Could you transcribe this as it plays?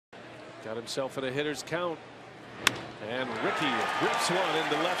Got himself in a hitter's count. And Rickie rips one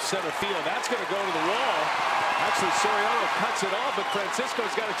into left center field. That's going to go to the wall. Actually, Soriano cuts it off, but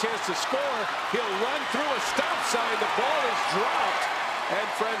Francisco's got a chance to score. He'll run through a stop sign. The ball is dropped, and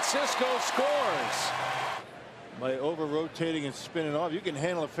Francisco scores. By over-rotating and spinning off, you can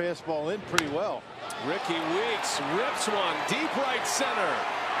handle a fastball in pretty well. Rickie Weeks rips one deep right center,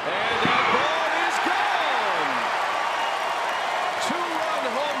 and that ball is gone. Two-run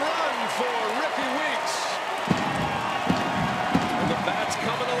home run for Rickie Weeks. And the bat's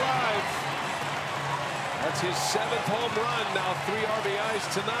coming alive. That's his 7th home run, now 3 RBIs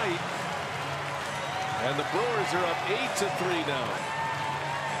tonight. And the Brewers are up 8-3 now.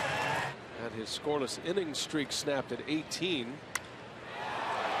 And his scoreless inning streak snapped at 18.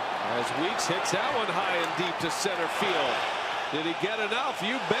 As Weeks hits that one high and deep to center field. Did he get enough?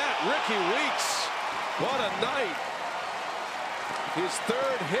 You bet. Rickie Weeks. What a night. His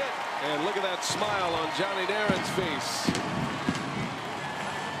 3rd hit. And look at that smile on Johnny Naren's face.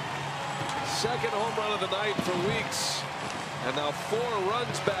 2nd home run of the night for Weeks. And now 4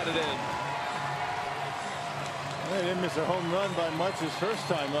 runs batted in. They didn't miss a home run by much his first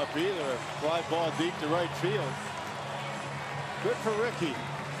time up either. A fly ball deep to right field. Good for Rickie.